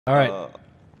All right.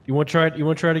 You want to try it? You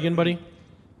want to try it again, buddy?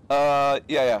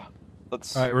 Yeah.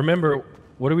 Let's. All right. Remember,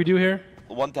 what do we do here?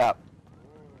 One tap.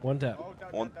 One tap.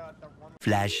 One.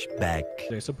 Flashback.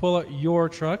 Okay, so pull out your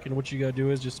truck, and what you gotta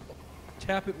do is just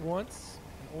tap it once,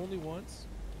 and only once.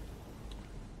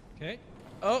 Okay.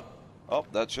 Oh. Oh,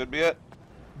 that should be it.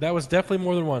 That was definitely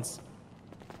more than once.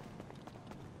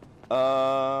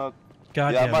 God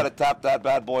yeah, I might have tapped that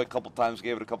bad boy a couple times.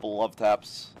 Gave it a couple love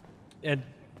taps. And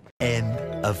end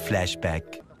of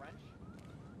flashback.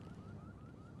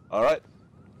 All right.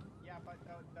 Yeah, but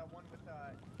the one with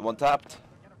the one tapped.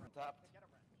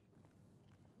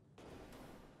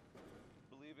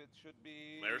 Believe it should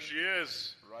be. There she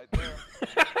is. Right there.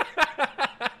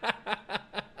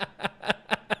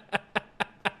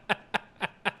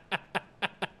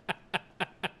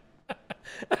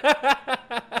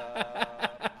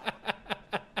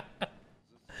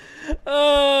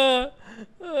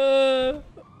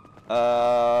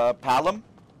 Palom?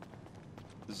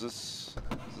 This is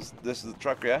the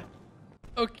truck, yeah?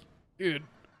 Okay, dude.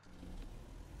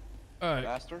 Alright.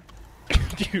 Master?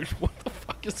 Dude, what the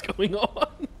fuck is going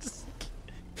on?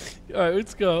 Alright,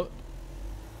 let's go.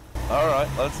 Alright,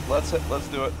 let's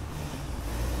do it.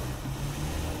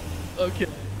 Okay.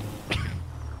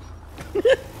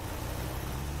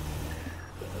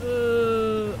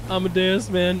 Amadeus,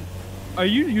 man, are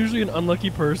you usually an unlucky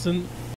person?